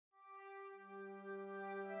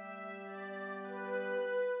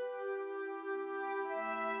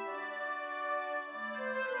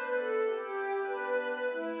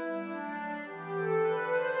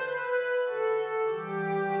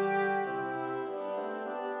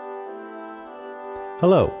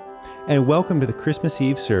Hello, and welcome to the Christmas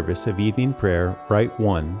Eve service of Evening Prayer, Rite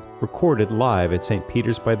 1, recorded live at St.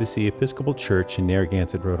 Peter's by the Sea Episcopal Church in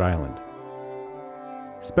Narragansett, Rhode Island.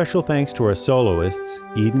 Special thanks to our soloists,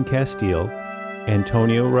 Eden Castile,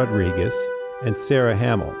 Antonio Rodriguez, and Sarah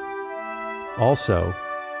Hamill. Also,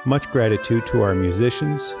 much gratitude to our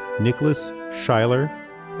musicians, Nicholas Schuyler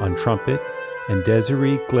on trumpet and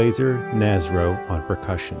Desiree Glazer Nazro on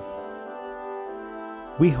percussion.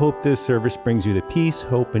 We hope this service brings you the peace,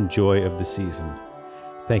 hope, and joy of the season.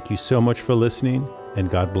 Thank you so much for listening,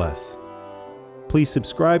 and God bless. Please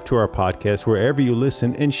subscribe to our podcast wherever you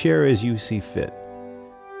listen and share as you see fit.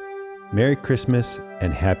 Merry Christmas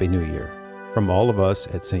and Happy New Year from all of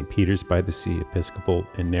us at St. Peter's by the Sea Episcopal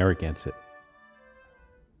in Narragansett.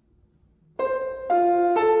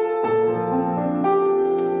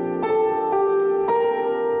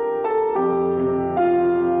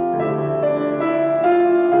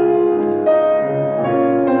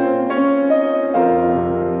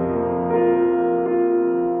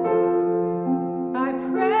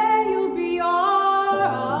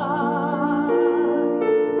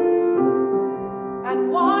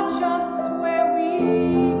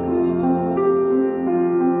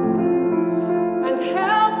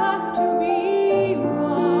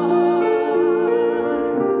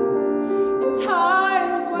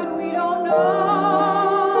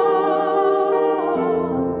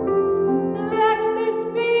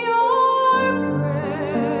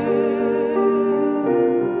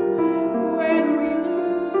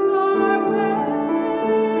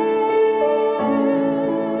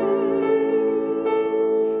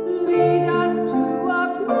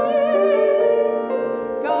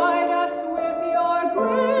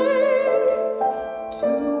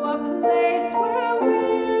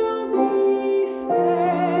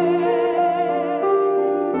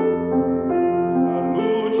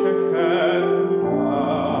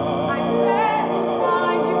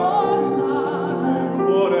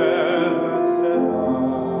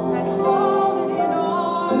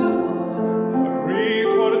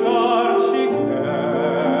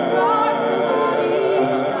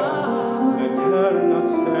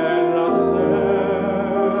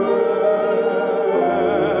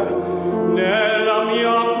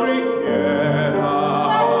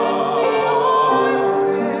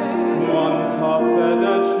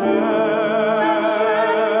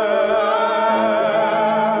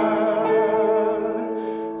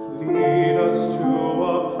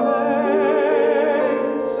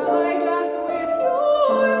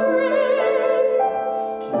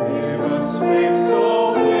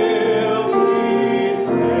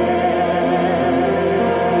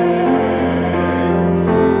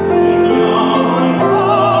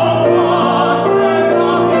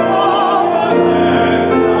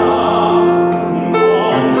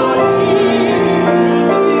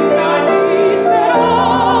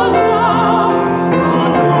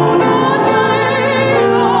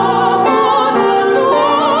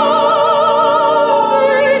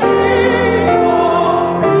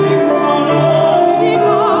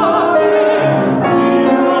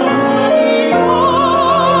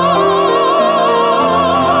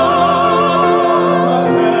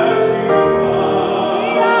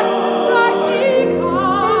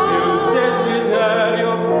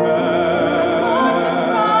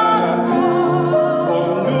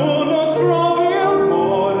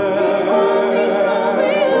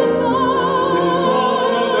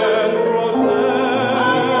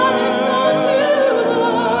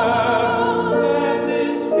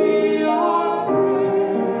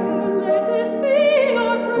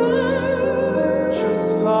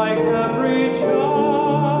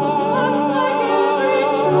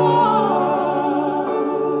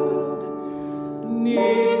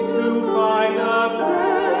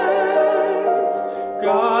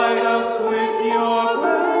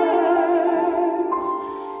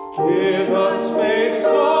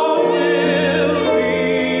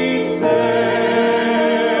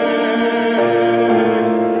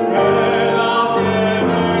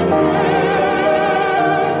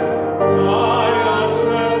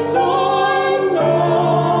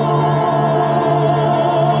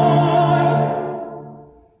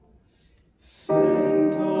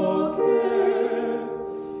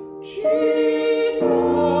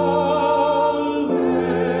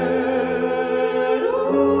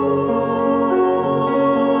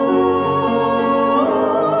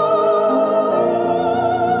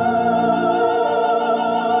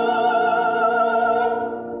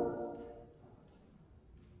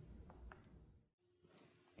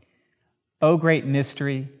 O great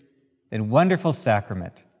mystery and wonderful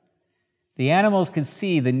sacrament! The animals could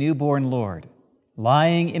see the newborn Lord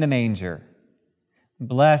lying in a manger.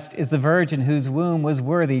 Blessed is the Virgin whose womb was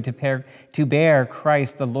worthy to bear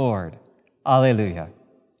Christ the Lord. Alleluia.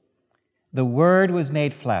 The Word was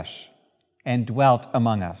made flesh and dwelt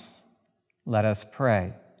among us. Let us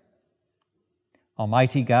pray.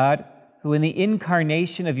 Almighty God, who in the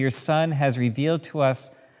incarnation of your Son has revealed to us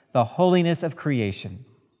the holiness of creation,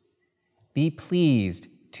 be pleased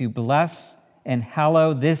to bless and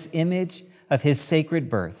hallow this image of his sacred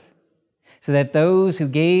birth, so that those who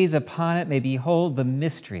gaze upon it may behold the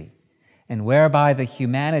mystery, and whereby the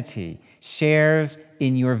humanity shares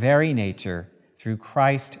in your very nature through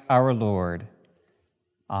Christ our Lord.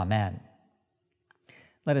 Amen.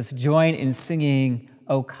 Let us join in singing,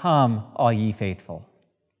 O come, all ye faithful.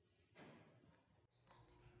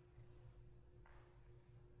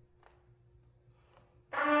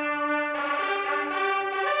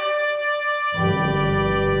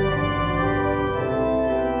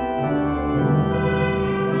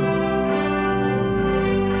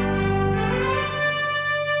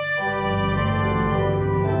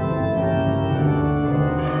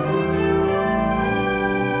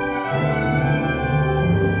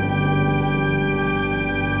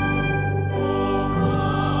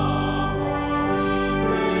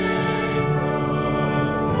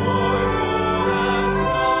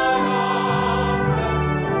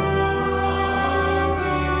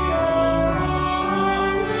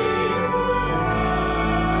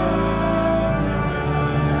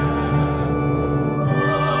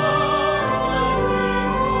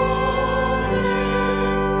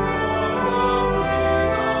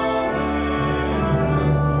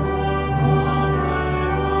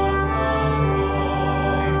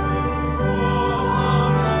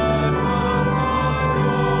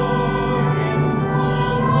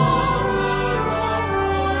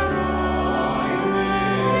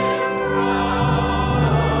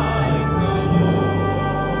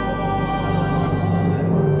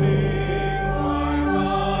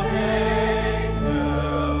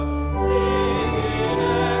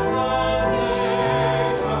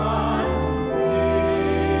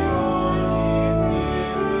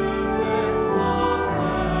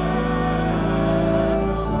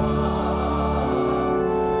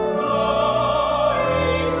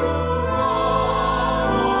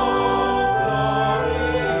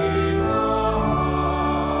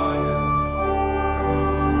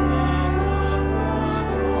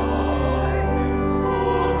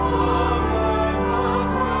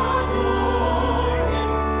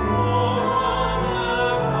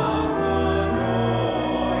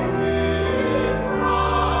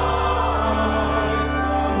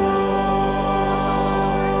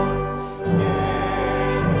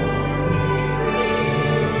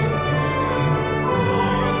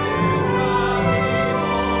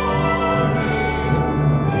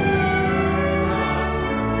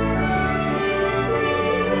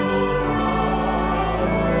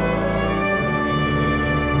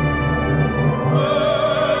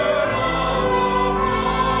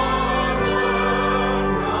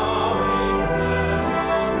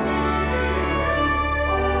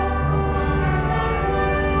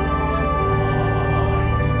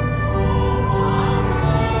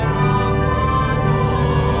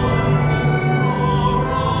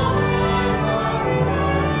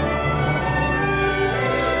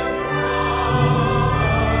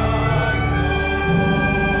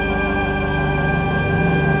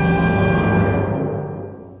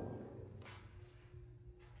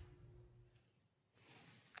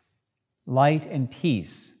 Light and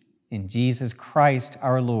peace in Jesus Christ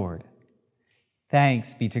our Lord.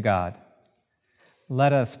 Thanks be to God.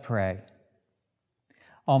 Let us pray.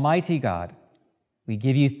 Almighty God, we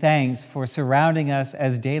give you thanks for surrounding us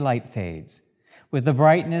as daylight fades with the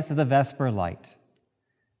brightness of the Vesper light.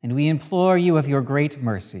 And we implore you of your great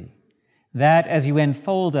mercy, that as you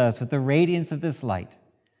enfold us with the radiance of this light,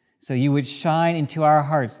 so you would shine into our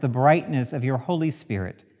hearts the brightness of your Holy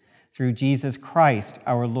Spirit, through Jesus Christ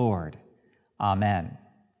our Lord. Amen.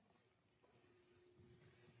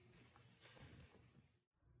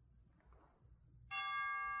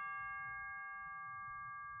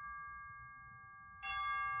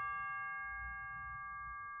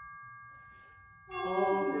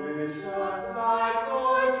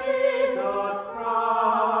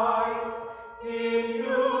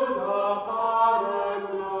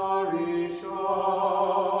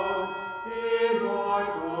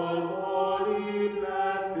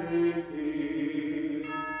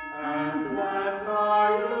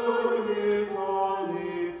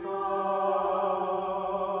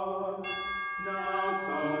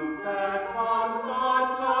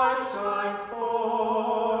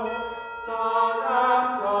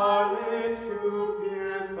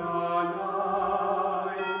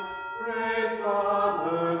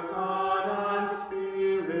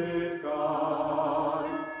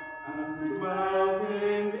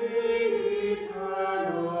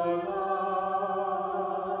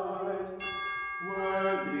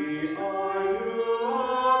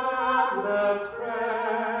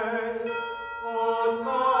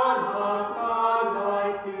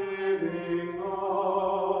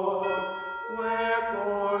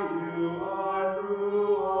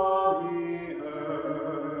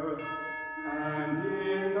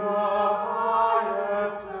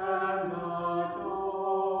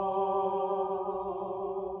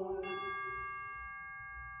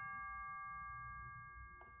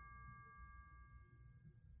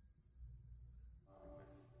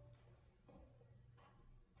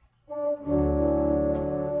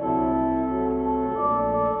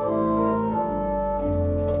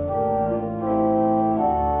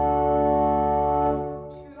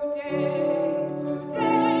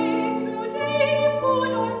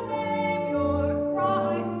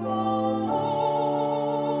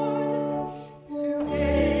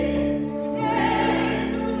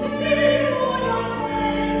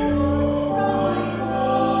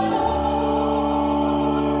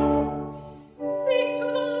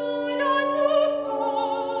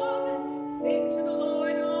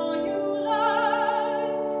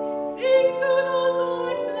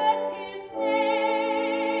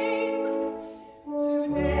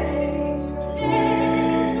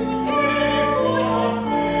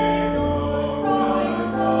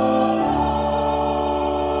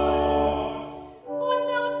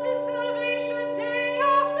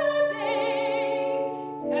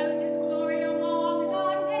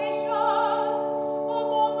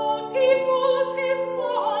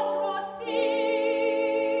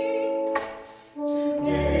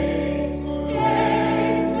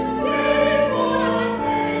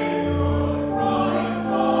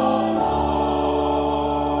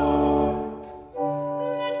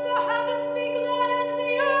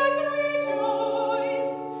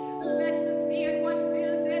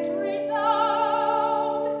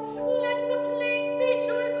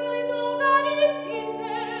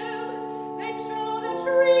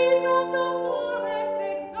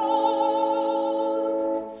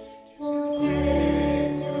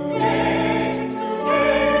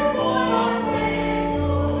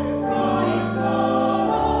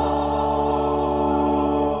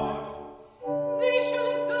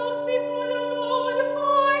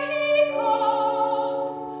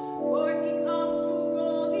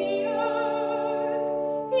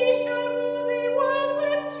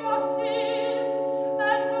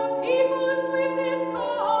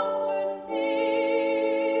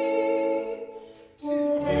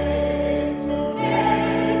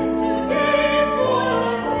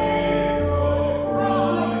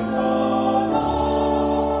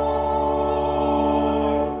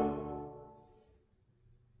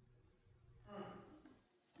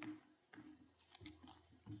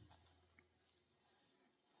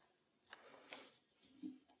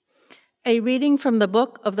 A reading from the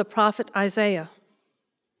book of the prophet Isaiah.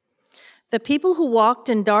 The people who walked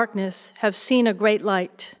in darkness have seen a great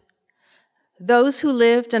light. Those who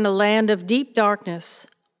lived in a land of deep darkness,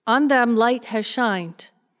 on them light has shined.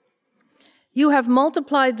 You have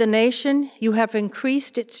multiplied the nation, you have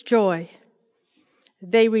increased its joy.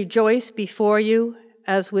 They rejoice before you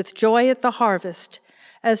as with joy at the harvest,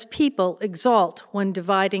 as people exult when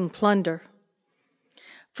dividing plunder.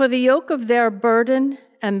 For the yoke of their burden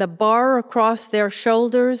and the bar across their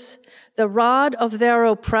shoulders, the rod of their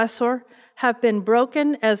oppressor, have been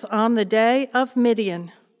broken as on the day of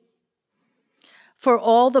Midian. For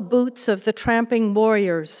all the boots of the tramping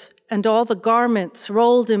warriors and all the garments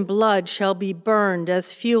rolled in blood shall be burned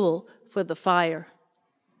as fuel for the fire.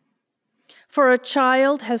 For a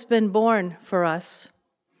child has been born for us,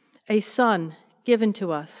 a son given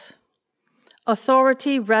to us.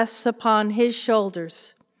 Authority rests upon his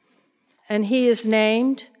shoulders, and he is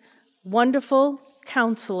named Wonderful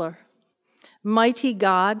Counselor, Mighty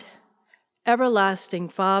God, Everlasting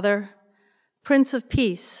Father, Prince of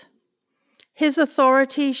Peace. His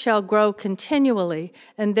authority shall grow continually,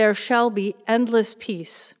 and there shall be endless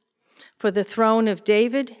peace for the throne of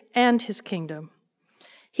David and his kingdom.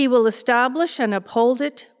 He will establish and uphold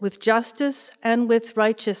it with justice and with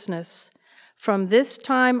righteousness from this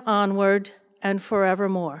time onward and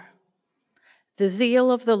forevermore. The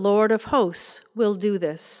zeal of the Lord of hosts will do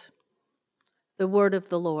this. The word of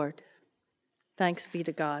the Lord. Thanks be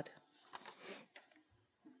to God.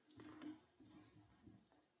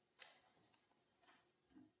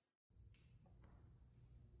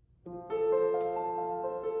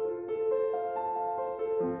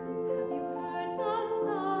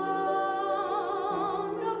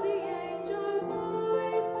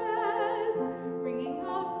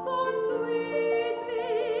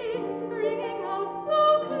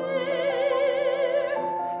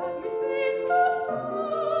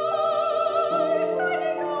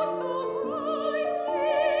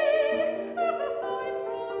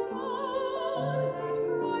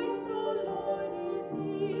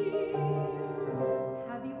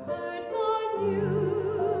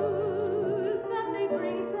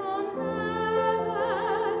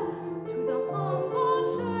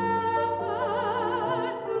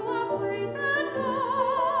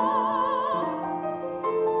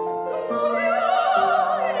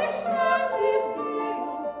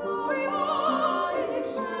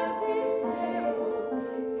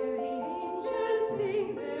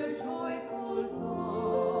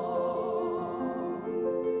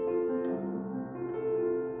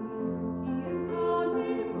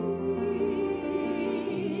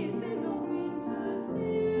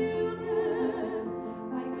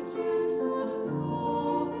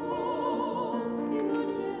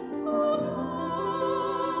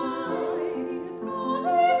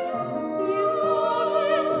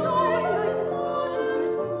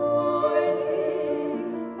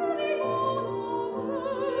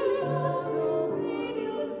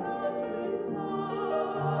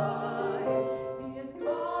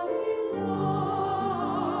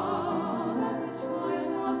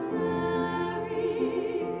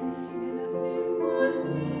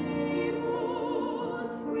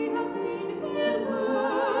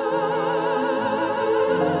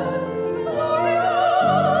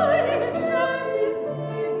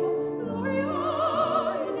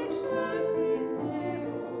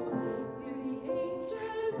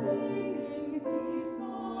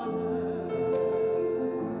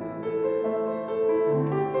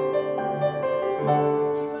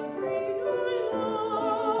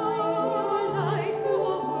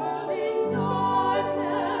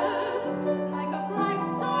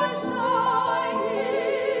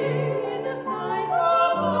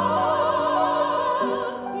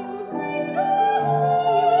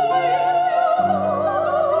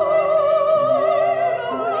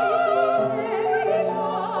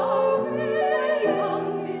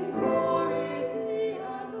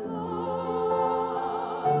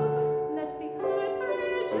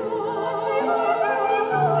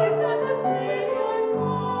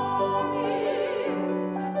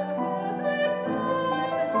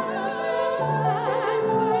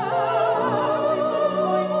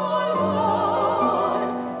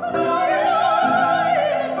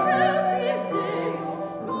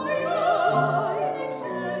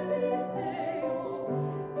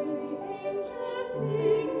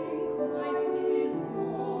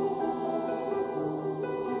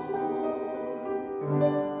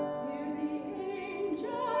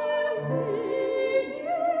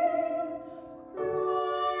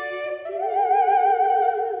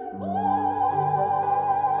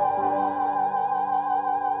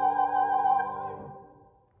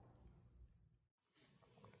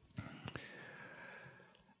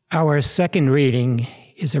 Our second reading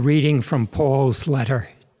is a reading from Paul's letter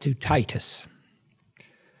to Titus.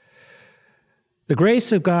 The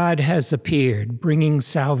grace of God has appeared, bringing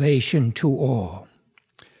salvation to all,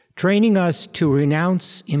 training us to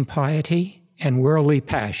renounce impiety and worldly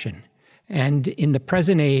passion, and in the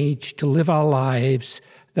present age to live our lives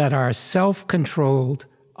that are self-controlled,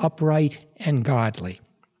 upright, and godly,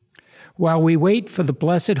 while we wait for the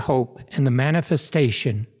blessed hope and the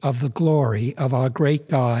manifestation of the glory of our great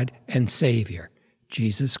God and Savior,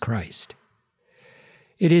 Jesus Christ.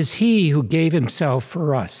 It is He who gave Himself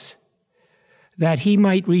for us, that He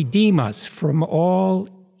might redeem us from all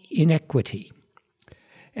iniquity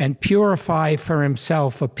and purify for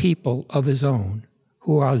Himself a people of His own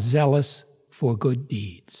who are zealous for good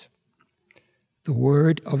deeds. The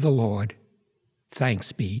word of the Lord.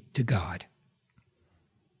 Thanks be to God.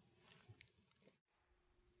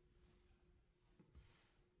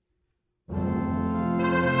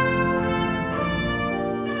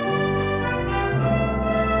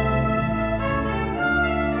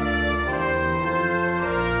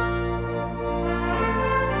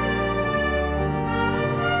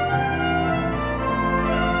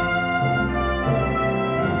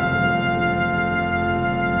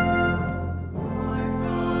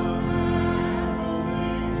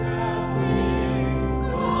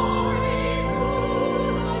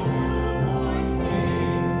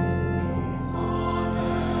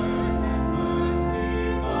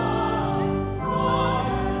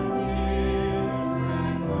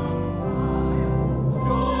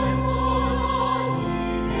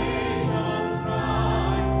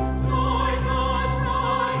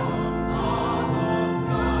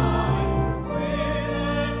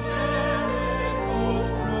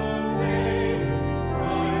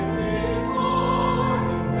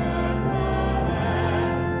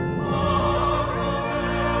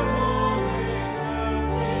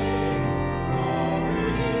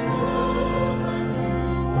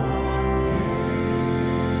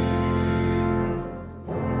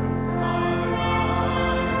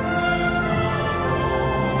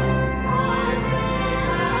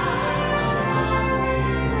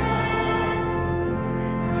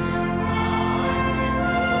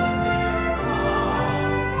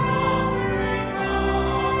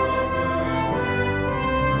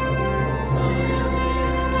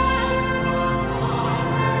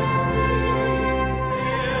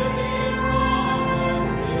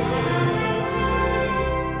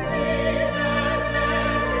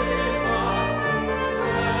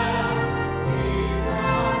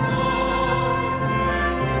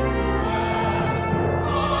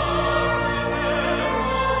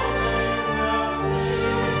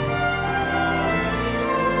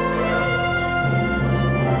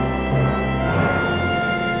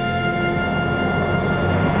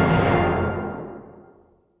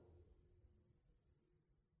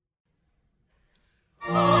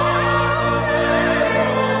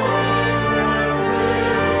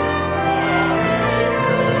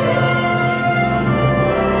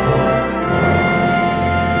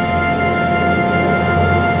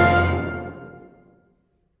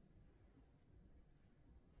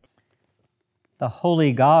 The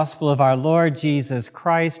Holy Gospel of our Lord Jesus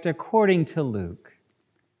Christ according to Luke.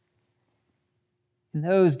 In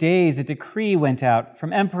those days, a decree went out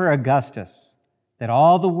from Emperor Augustus that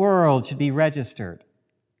all the world should be registered.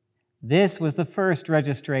 This was the first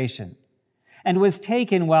registration, and was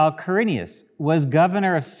taken while Quirinius was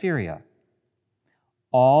governor of Syria.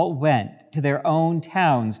 All went to their own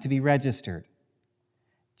towns to be registered.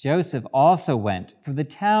 Joseph also went from the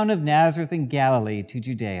town of Nazareth in Galilee to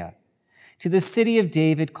Judea, to the city of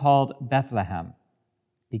David called Bethlehem,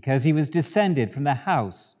 because he was descended from the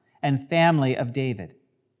house and family of David.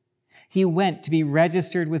 He went to be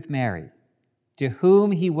registered with Mary, to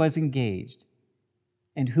whom he was engaged,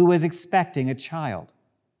 and who was expecting a child.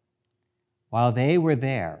 While they were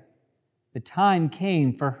there, the time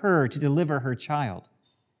came for her to deliver her child,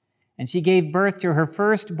 and she gave birth to her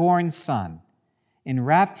firstborn son, and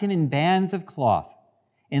wrapped him in bands of cloth,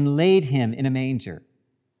 and laid him in a manger,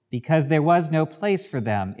 because there was no place for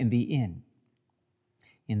them in the inn.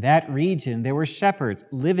 In that region there were shepherds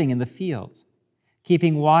living in the fields,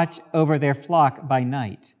 keeping watch over their flock by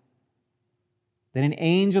night. Then an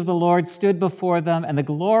angel of the Lord stood before them, and the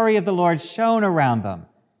glory of the Lord shone around them,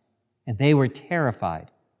 and they were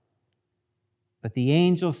terrified. But the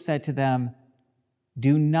angel said to them,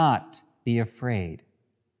 "Do not be afraid.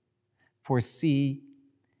 For see,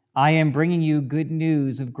 I am bringing you good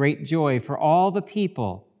news of great joy for all the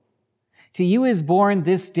people. To you is born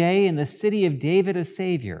this day in the city of David a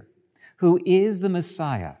Savior, who is the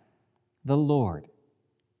Messiah, the Lord.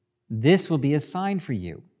 This will be a sign for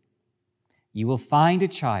you. you will find a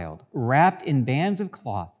child wrapped in bands of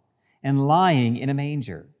cloth and lying in a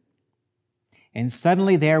manger." And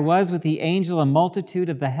suddenly there was with the angel a multitude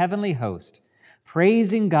of the heavenly host,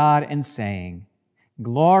 praising God and saying,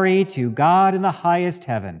 "Glory to God in the highest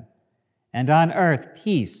heaven, and on earth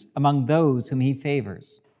peace among those whom he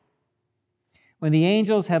favors." When the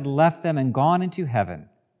angels had left them and gone into heaven,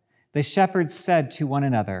 the shepherds said to one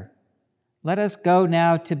another, "Let us go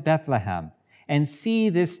now to Bethlehem and see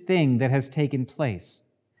this thing that has taken place,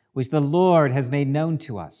 which the Lord has made known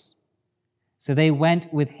to us." So they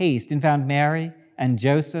went with haste and found Mary and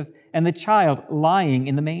Joseph and the child lying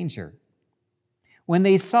in the manger. When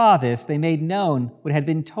they saw this, they made known what had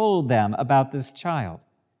been told them about this child.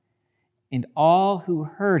 And all who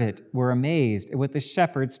heard it were amazed at what the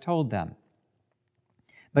shepherds told them.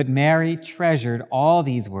 But Mary treasured all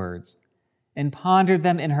these words and pondered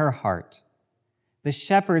them in her heart. The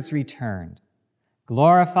shepherds returned,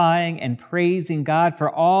 glorifying and praising God for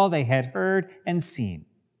all they had heard and seen,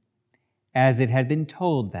 as it had been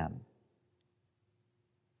told them.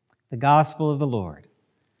 The Gospel of the Lord.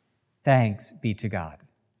 Thanks be to God.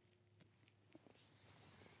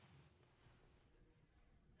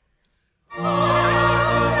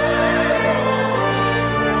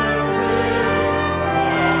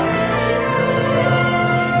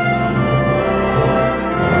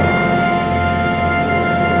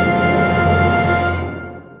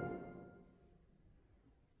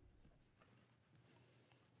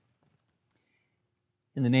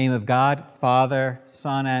 In the name of God, Father,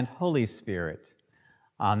 Son, and Holy Spirit.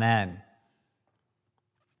 Amen.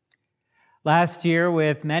 Last year,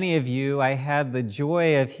 with many of you, I had the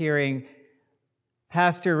joy of hearing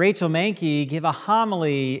Pastor Rachel Mankey give a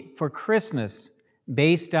homily for Christmas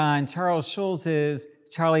based on Charles Schulz's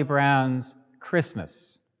Charlie Brown's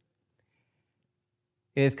Christmas.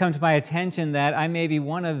 It has come to my attention that I may be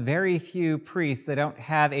one of very few priests that don't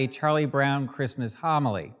have a Charlie Brown Christmas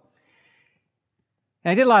homily.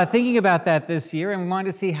 And I did a lot of thinking about that this year and wanted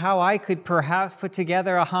to see how I could perhaps put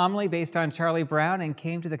together a homily based on Charlie Brown, and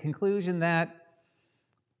came to the conclusion that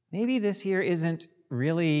maybe this year isn't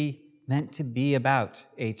really meant to be about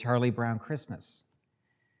a Charlie Brown Christmas.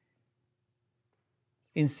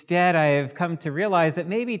 Instead, I have come to realize that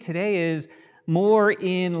maybe today is more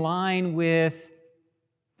in line with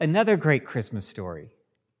another great Christmas story,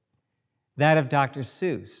 that of Dr.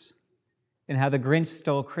 Seuss and how the Grinch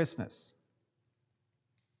stole Christmas.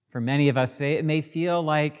 For many of us today, it may feel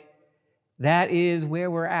like that is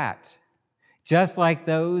where we're at. Just like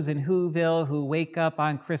those in Whoville who wake up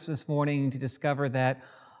on Christmas morning to discover that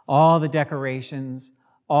all the decorations,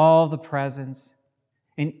 all the presents,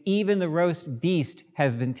 and even the roast beast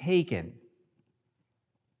has been taken.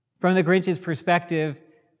 From the Grinch's perspective,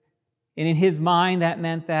 and in his mind, that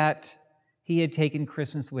meant that he had taken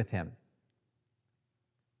Christmas with him.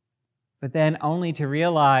 But then only to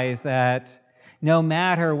realize that no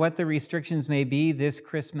matter what the restrictions may be this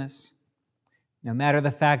Christmas, no matter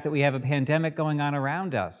the fact that we have a pandemic going on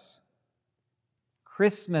around us,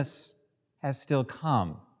 Christmas has still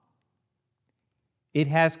come. It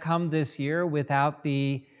has come this year without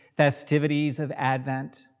the festivities of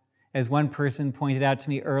Advent. As one person pointed out to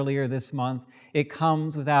me earlier this month, it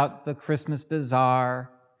comes without the Christmas bazaar,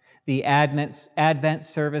 the Advent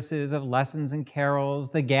services of lessons and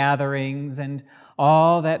carols, the gatherings, and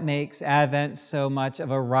all that makes Advent so much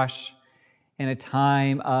of a rush and a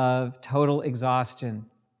time of total exhaustion.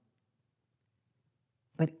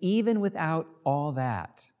 But even without all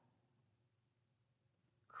that,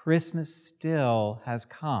 Christmas still has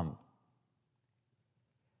come.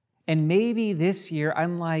 And maybe this year,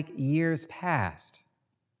 unlike years past,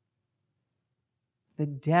 the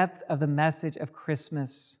depth of the message of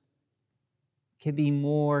Christmas can be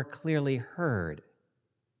more clearly heard.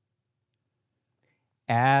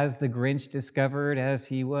 As the Grinch discovered as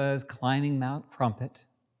he was climbing Mount Crumpet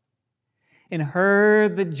and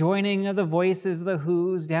heard the joining of the voices of the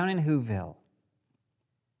Whos down in Whoville,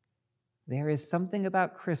 there is something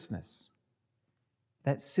about Christmas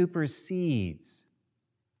that supersedes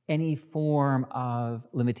any form of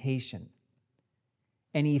limitation,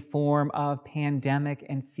 any form of pandemic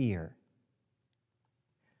and fear.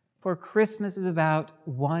 For Christmas is about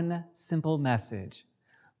one simple message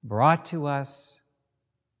brought to us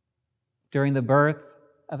during the birth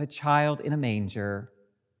of a child in a manger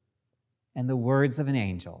and the words of an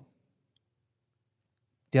angel.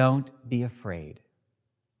 Don't be afraid.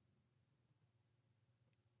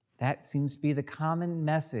 That seems to be the common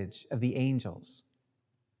message of the angels.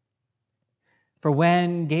 For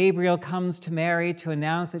when Gabriel comes to Mary to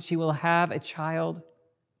announce that she will have a child,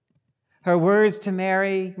 Her words to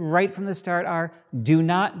Mary right from the start are, "Do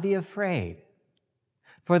not be afraid,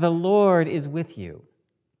 for the Lord is with you."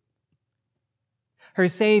 Her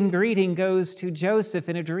same greeting goes to Joseph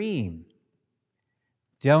in a dream.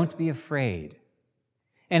 "Don't be afraid,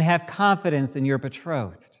 and have confidence in your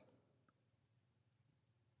betrothed."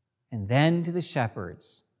 And then to the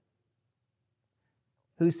shepherds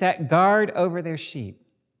who sat guard over their sheep,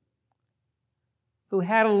 who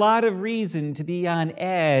had a lot of reason to be on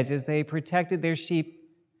edge as they protected their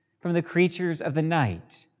sheep from the creatures of the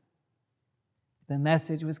night. The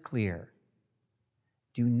message was clear.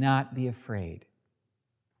 Do not be afraid,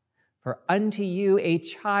 for unto you a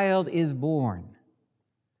child is born,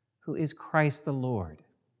 who is Christ the Lord.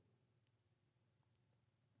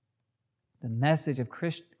 The message of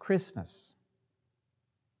Christmas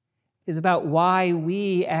is about why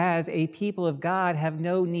we as a people of God have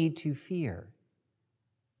no need to fear.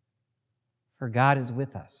 For God is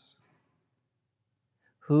with us,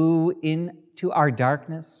 who into our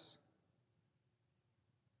darkness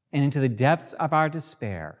and into the depths of our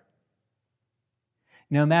despair,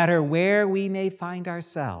 no matter where we may find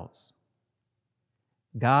ourselves,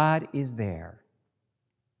 God is there.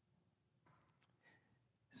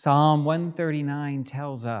 Psalm 139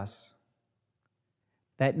 tells us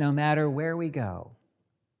that no matter where we go,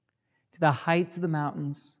 to the heights of the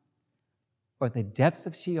mountains or the depths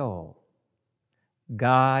of Sheol,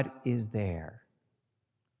 God is there.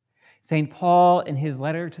 St. Paul, in his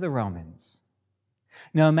letter to the Romans,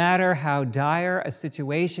 no matter how dire a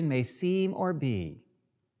situation may seem or be,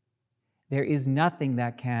 there is nothing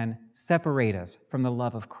that can separate us from the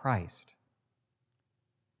love of Christ.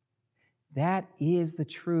 That is the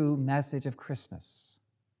true message of Christmas.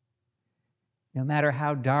 No matter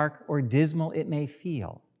how dark or dismal it may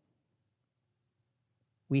feel,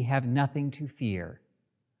 we have nothing to fear,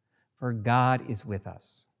 for God is with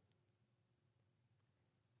us.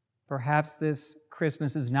 Perhaps this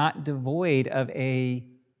Christmas is not devoid of a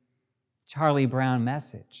Charlie Brown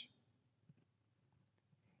message.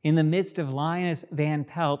 In the midst of Linus Van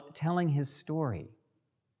Pelt telling his story,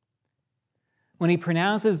 when he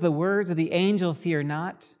pronounces the words of the angel, "Fear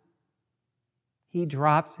not," he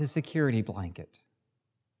drops his security blanket.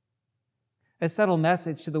 A subtle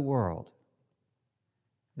message to the world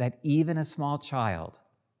that even a small child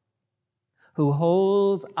who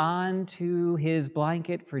holds on to his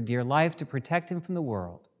blanket for dear life to protect him from the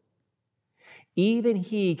world, even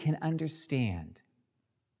he can understand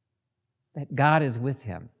that God is with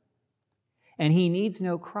him, and he needs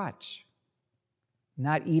no crutch,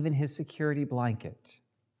 not even his security blanket.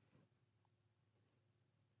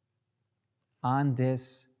 On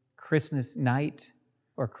this Christmas night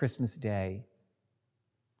or Christmas day,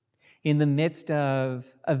 in the midst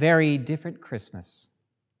of a very different Christmas,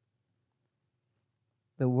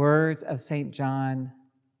 the words of St. John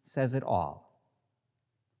says it all.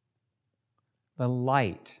 The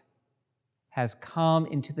light has come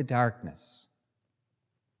into the darkness,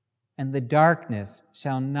 and the darkness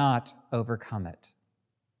shall not overcome it.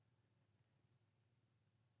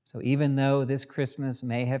 So even though this Christmas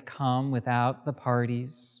may have come without the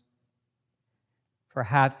parties,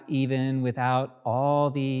 perhaps even without all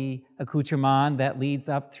the accoutrement that leads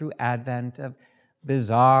up through Advent of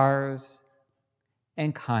bazaars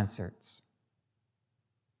and concerts,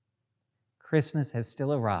 Christmas has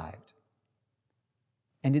still arrived,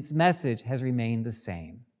 and its message has remained the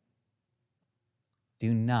same.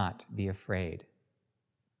 Do not be afraid,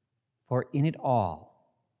 for in it all,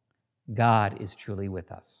 God is truly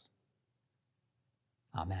with us.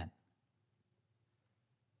 Amen.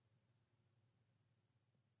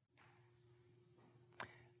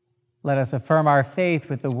 Let us affirm our faith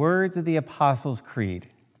with the words of the Apostles' Creed.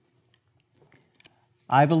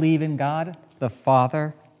 I believe in God, the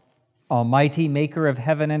Father, Almighty, maker of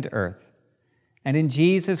heaven and earth, and in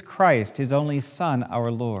Jesus Christ, his only Son,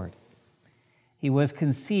 our Lord. He was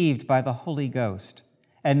conceived by the Holy Ghost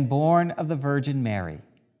and born of the Virgin Mary,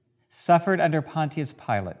 suffered under Pontius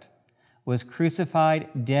Pilate, was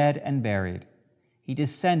crucified, dead, and buried. He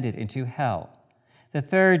descended into hell. The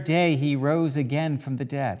third day he rose again from the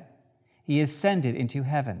dead. He ascended into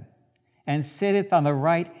heaven and sitteth on the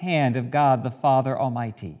right hand of God the Father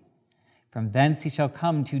Almighty. From thence he shall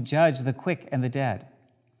come to judge the quick and the dead.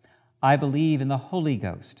 I believe in the Holy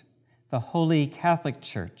Ghost, the holy Catholic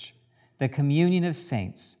Church, the communion of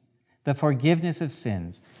saints, the forgiveness of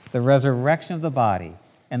sins, the resurrection of the body,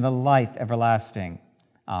 and the life everlasting.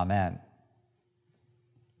 Amen.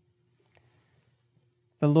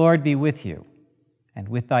 The Lord be with you, and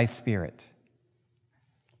with thy spirit.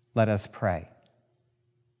 Let us pray.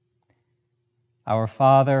 Our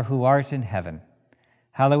Father, who art in heaven,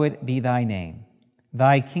 Hallowed be thy name.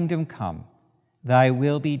 Thy kingdom come. Thy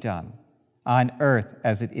will be done, on earth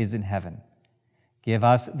as it is in heaven. Give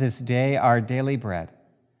us this day our daily bread,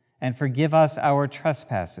 and forgive us our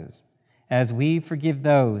trespasses, as we forgive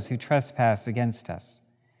those who trespass against us.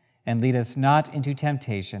 And lead us not into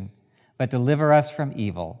temptation, but deliver us from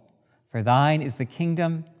evil. For thine is the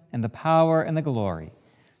kingdom, and the power, and the glory,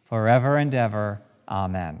 forever and ever.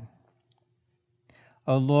 Amen.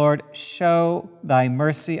 O Lord, show thy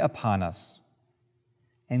mercy upon us,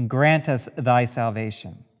 and grant us thy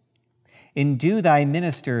salvation. Endue thy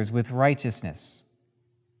ministers with righteousness,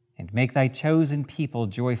 and make thy chosen people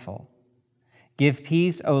joyful. Give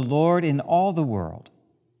peace, O Lord, in all the world,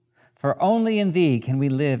 for only in thee can we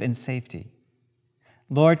live in safety.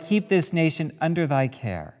 Lord, keep this nation under thy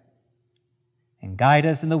care, and guide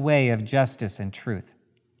us in the way of justice and truth.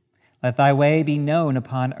 Let thy way be known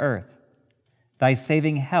upon earth, thy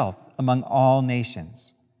saving health among all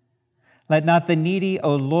nations. Let not the needy,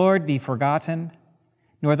 O Lord, be forgotten,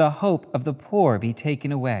 nor the hope of the poor be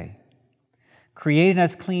taken away. Create in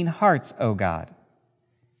us clean hearts, O God,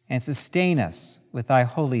 and sustain us with thy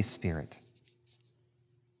Holy Spirit.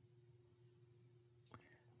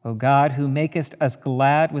 O God, who makest us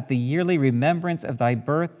glad with the yearly remembrance of thy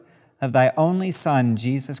birth of thy only Son,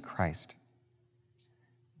 Jesus Christ,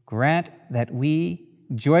 grant that we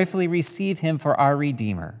joyfully receive him for our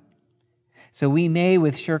Redeemer, so we may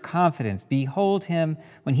with sure confidence behold him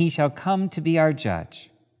when he shall come to be our judge,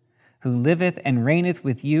 who liveth and reigneth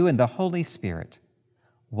with you in the Holy Spirit,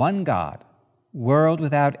 one God, world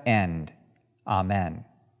without end. Amen.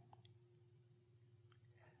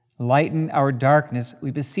 Lighten our darkness, we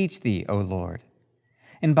beseech thee, O Lord,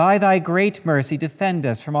 and by thy great mercy defend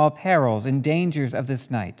us from all perils and dangers of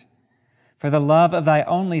this night, for the love of thy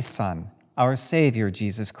only Son, our Savior,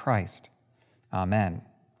 Jesus Christ. Amen.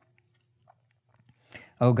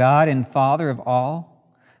 O God and Father of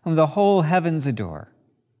all, whom the whole heavens adore,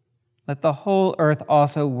 let the whole earth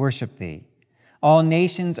also worship thee, all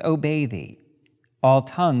nations obey thee, all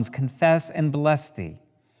tongues confess and bless thee,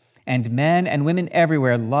 and men and women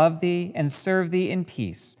everywhere love thee and serve thee in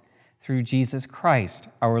peace, through Jesus Christ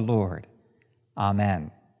our Lord. Amen.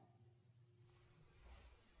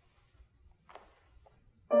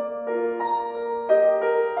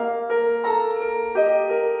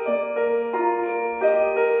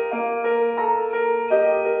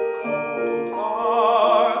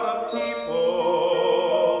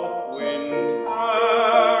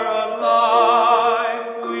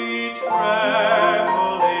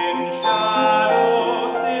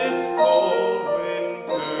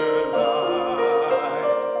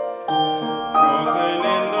 Frozen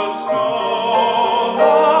in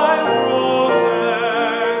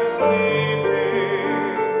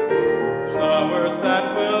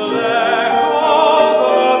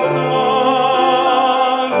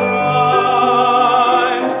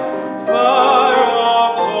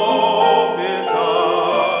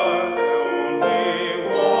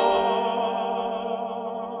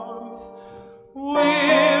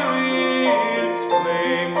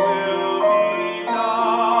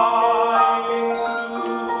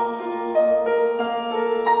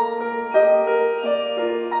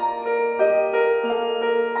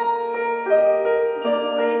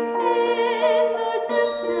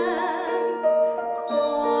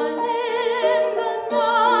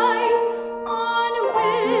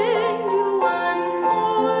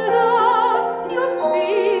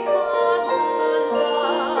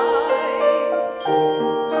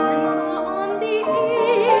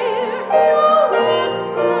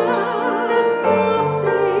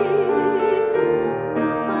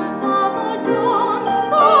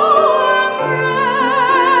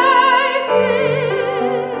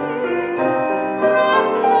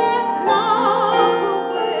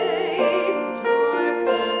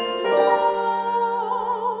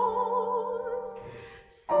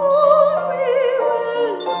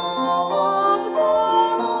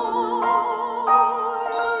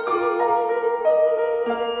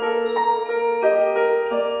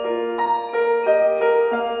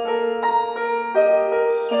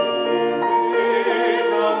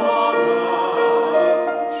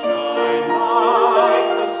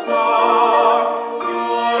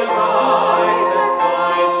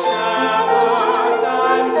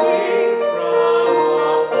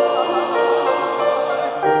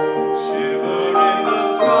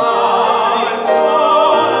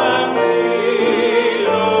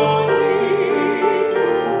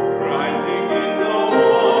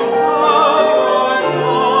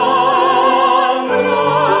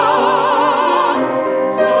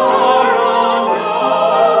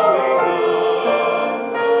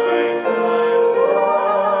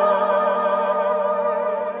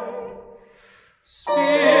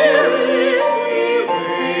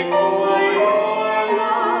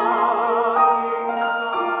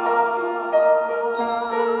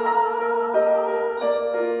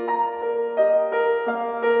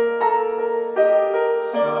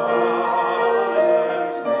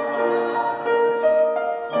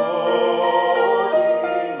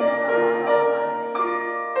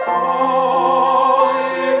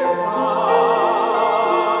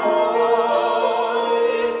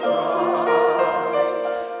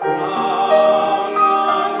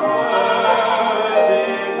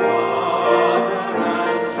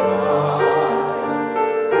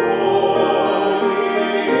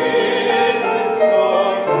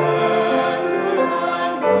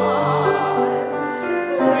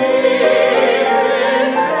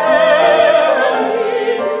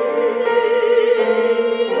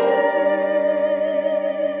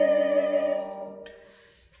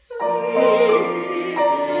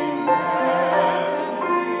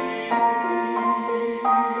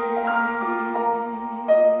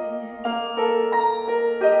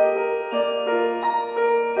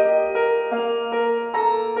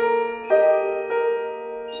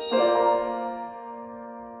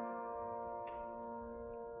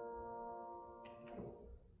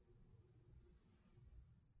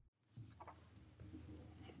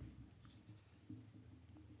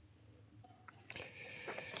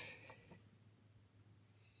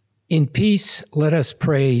In peace, let us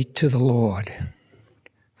pray to the Lord.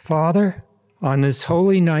 Father, on this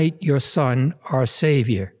holy night, your Son, our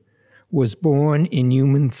Savior, was born in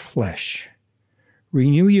human flesh.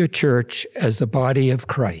 Renew your church as the body of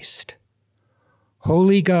Christ.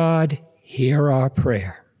 Holy God, hear our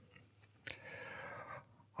prayer.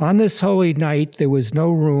 On this holy night, there was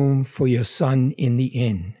no room for your Son in the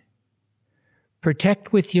inn.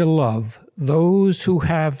 Protect with your love those who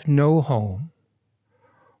have no home,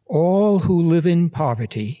 all who live in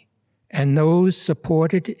poverty, and those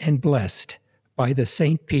supported and blessed by the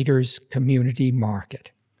St. Peter's Community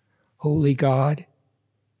Market. Holy God,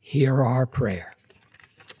 hear our prayer.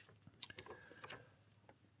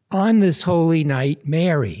 On this holy night,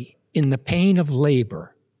 Mary, in the pain of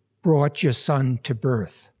labor, brought your Son to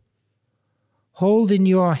birth. Hold in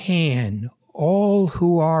your hand all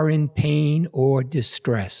who are in pain or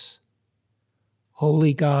distress.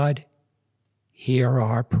 Holy God, hear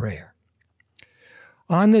our prayer.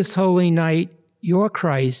 On this holy night, your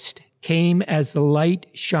Christ came as the light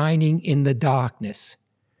shining in the darkness.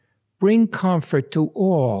 Bring comfort to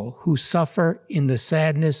all who suffer in the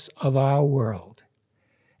sadness of our world,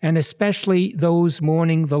 and especially those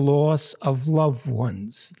mourning the loss of loved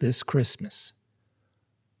ones this Christmas.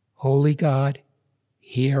 Holy God,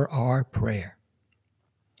 hear our prayer.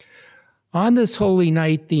 On this holy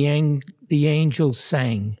night, the angels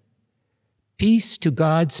sang, "Peace to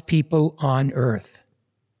God's people on earth."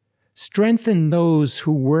 Strengthen those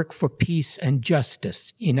who work for peace and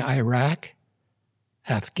justice in Iraq,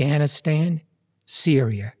 Afghanistan,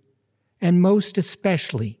 Syria, and most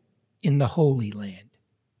especially in the Holy Land.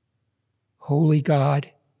 Holy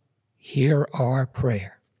God, hear our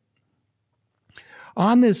prayer.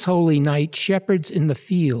 On this holy night, shepherds in the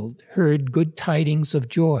field heard good tidings of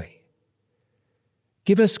joy.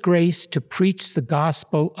 Give us grace to preach the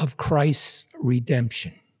gospel of Christ's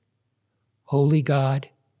redemption. Holy God,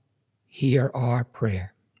 hear our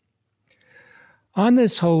prayer. On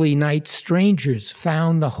this holy night, strangers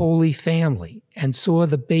found the Holy Family and saw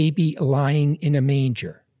the baby lying in a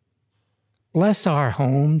manger. Bless our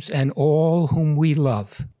homes and all whom we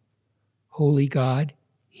love. Holy God,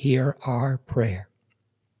 hear our prayer.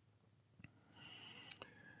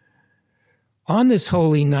 On this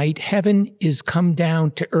holy night, heaven is come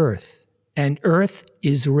down to earth, and earth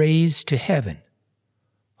is raised to heaven.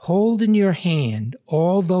 Hold in your hand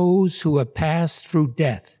all those who have passed through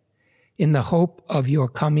death in the hope of your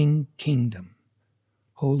coming kingdom.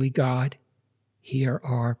 Holy God, hear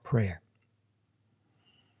our prayer.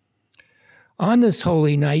 On this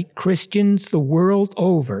holy night, Christians the world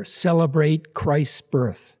over celebrate Christ's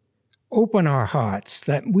birth. Open our hearts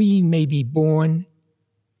that he may be born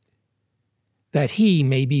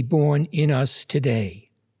in us today.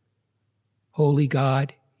 Holy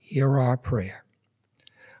God, hear our prayer.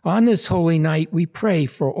 On this holy night, we pray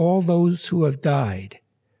for all those who have died,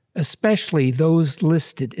 especially those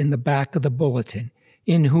listed in the back of the bulletin,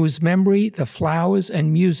 in whose memory the flowers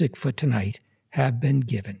and music for tonight have been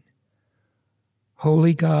given.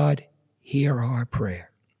 Holy God, hear our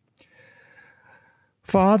prayer.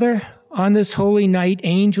 Father, on this holy night,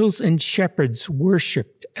 angels and shepherds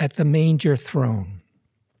worshiped at the manger throne.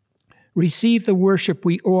 Receive the worship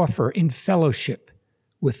we offer in fellowship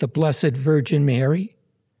with the Blessed Virgin Mary,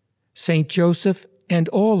 Saint Joseph, and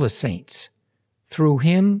all the saints, through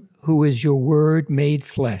him who is your Word made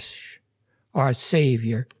flesh, our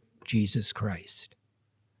Savior, Jesus Christ.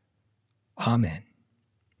 Amen.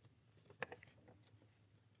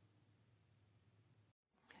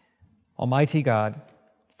 Almighty God,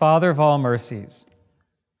 Father of all mercies,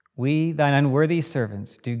 we, thine unworthy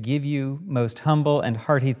servants, do give you most humble and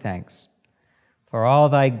hearty thanks for all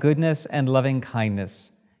thy goodness and loving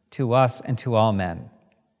kindness to us and to all men.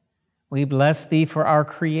 We bless thee for our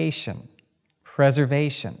creation,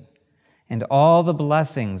 preservation, and all the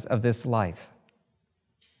blessings of this life,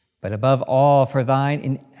 but above all for thine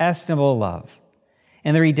inestimable love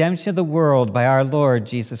and the redemption of the world by our Lord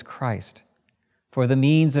Jesus Christ, for the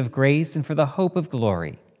means of grace and for the hope of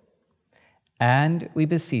glory. And we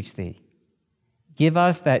beseech thee, give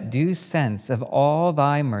us that due sense of all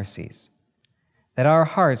thy mercies, that our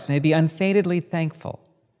hearts may be unfeignedly thankful,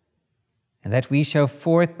 and that we show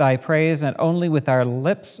forth thy praise not only with our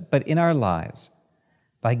lips, but in our lives,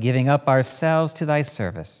 by giving up ourselves to thy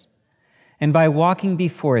service, and by walking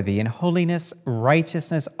before thee in holiness,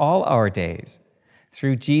 righteousness all our days,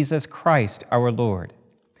 through Jesus Christ our Lord,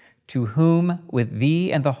 to whom, with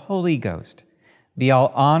thee and the Holy Ghost, be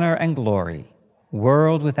all honor and glory,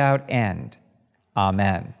 world without end.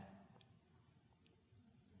 Amen.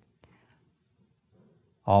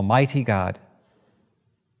 Almighty God,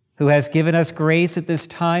 who has given us grace at this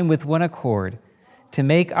time with one accord to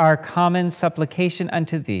make our common supplication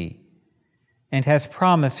unto thee, and has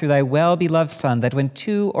promised through thy well-beloved Son that when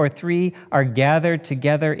 2 or 3 are gathered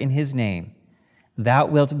together in his name, thou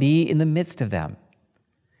wilt be in the midst of them.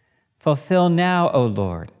 Fulfill now, O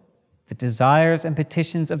Lord, the desires and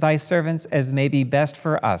petitions of thy servants as may be best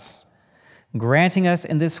for us, granting us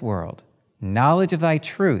in this world knowledge of thy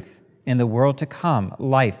truth, in the world to come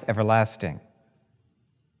life everlasting.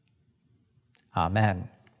 Amen.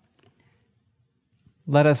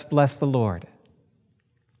 Let us bless the Lord.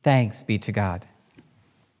 Thanks be to God.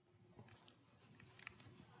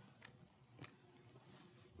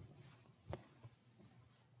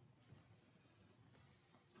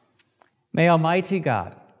 May Almighty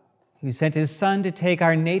God, who sent his Son to take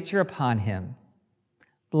our nature upon him,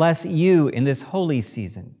 bless you in this holy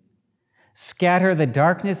season, scatter the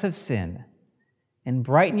darkness of sin, and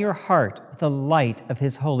brighten your heart with the light of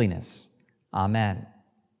his holiness. Amen.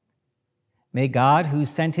 May God, who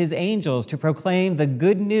sent his angels to proclaim the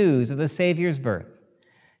good news of the Savior's birth,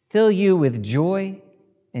 fill you with joy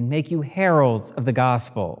and make you heralds of the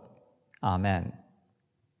gospel. Amen.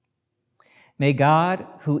 May God,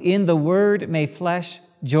 who in the Word made flesh,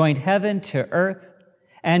 joined heaven to earth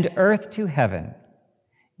and earth to heaven,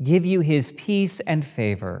 give you his peace and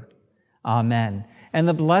favor. Amen. And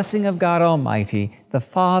the blessing of God Almighty, the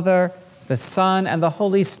Father, the Son, and the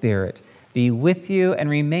Holy Spirit be with you and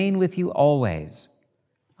remain with you always.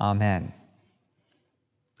 Amen.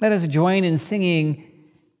 Let us join in singing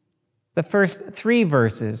the first 3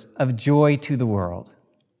 verses of Joy to the World.